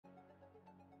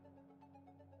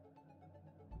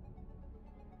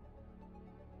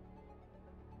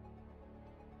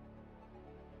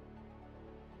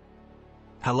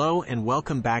Hello and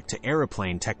welcome back to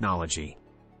Airplane Technology.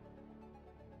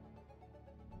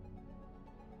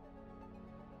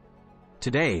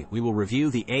 Today, we will review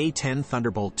the A-10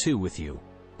 Thunderbolt II with you.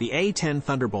 The A-10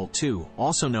 Thunderbolt II,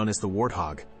 also known as the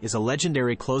Warthog, is a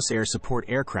legendary close air support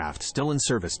aircraft still in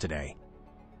service today.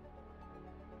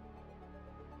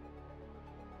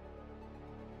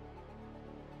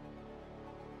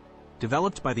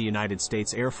 Developed by the United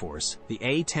States Air Force, the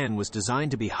A-10 was designed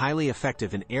to be highly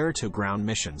effective in air-to-ground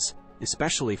missions,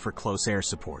 especially for close air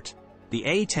support. The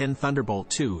A-10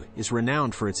 Thunderbolt II is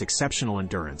renowned for its exceptional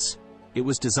endurance. It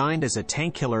was designed as a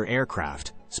tank-killer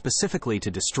aircraft, specifically to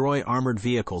destroy armored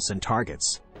vehicles and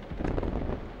targets.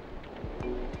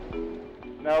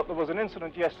 Now, there was an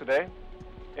incident yesterday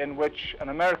in which an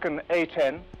American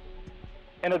A-10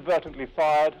 inadvertently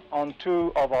fired on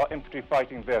two of our infantry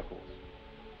fighting vehicles.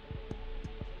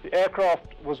 The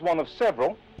aircraft was one of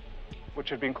several which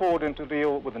had been called in to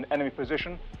deal with an enemy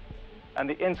position, and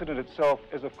the incident itself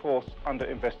is, of course, under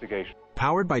investigation.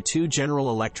 Powered by two General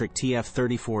Electric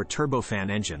TF34 turbofan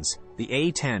engines, the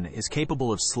A-10 is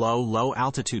capable of slow,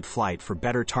 low-altitude flight for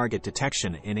better target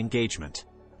detection and engagement.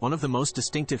 One of the most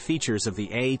distinctive features of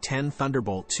the A-10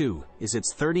 Thunderbolt II is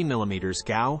its 30mm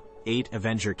GAU-8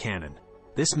 Avenger cannon.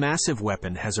 This massive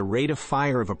weapon has a rate of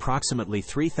fire of approximately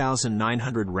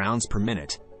 3,900 rounds per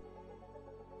minute.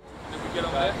 Did we get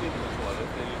on that?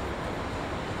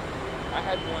 I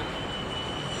had one.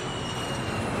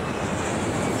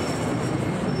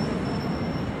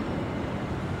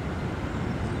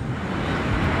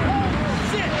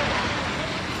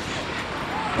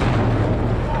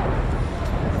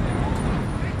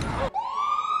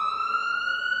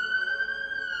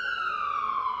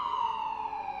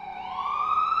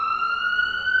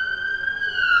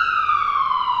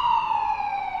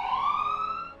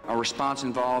 Our response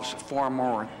involves far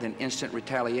more than instant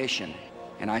retaliation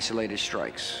and isolated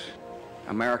strikes.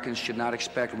 Americans should not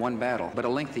expect one battle, but a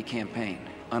lengthy campaign,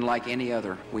 unlike any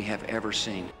other we have ever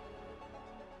seen.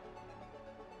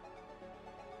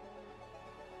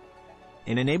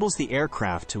 It enables the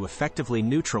aircraft to effectively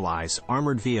neutralize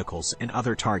armored vehicles and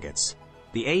other targets.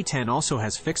 The A-10 also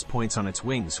has fixed points on its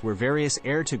wings where various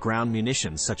air-to-ground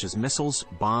munitions such as missiles,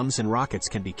 bombs, and rockets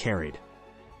can be carried.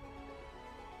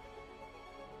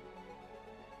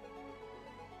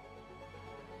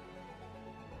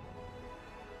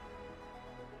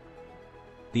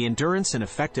 The endurance and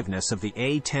effectiveness of the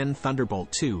A-10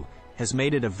 Thunderbolt II has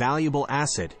made it a valuable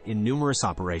asset in numerous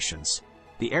operations.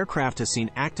 The aircraft has seen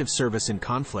active service in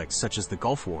conflicts such as the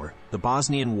Gulf War, the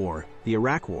Bosnian War, the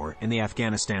Iraq War, and the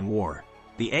Afghanistan War.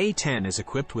 The A-10 is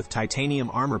equipped with titanium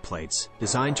armor plates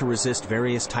designed to resist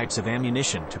various types of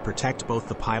ammunition to protect both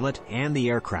the pilot and the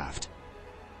aircraft.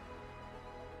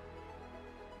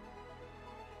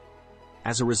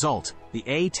 As a result, the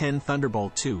A-10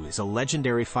 Thunderbolt II is a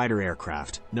legendary fighter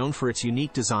aircraft known for its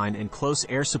unique design and close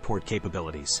air support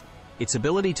capabilities. Its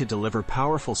ability to deliver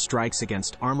powerful strikes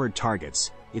against armored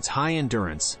targets, its high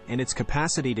endurance, and its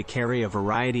capacity to carry a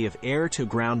variety of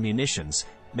air-to-ground munitions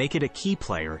make it a key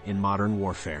player in modern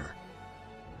warfare.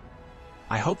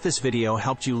 I hope this video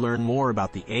helped you learn more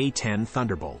about the A-10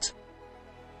 Thunderbolt.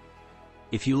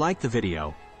 If you liked the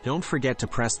video, don't forget to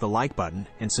press the like button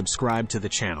and subscribe to the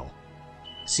channel.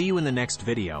 See you in the next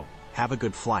video. Have a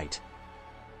good flight.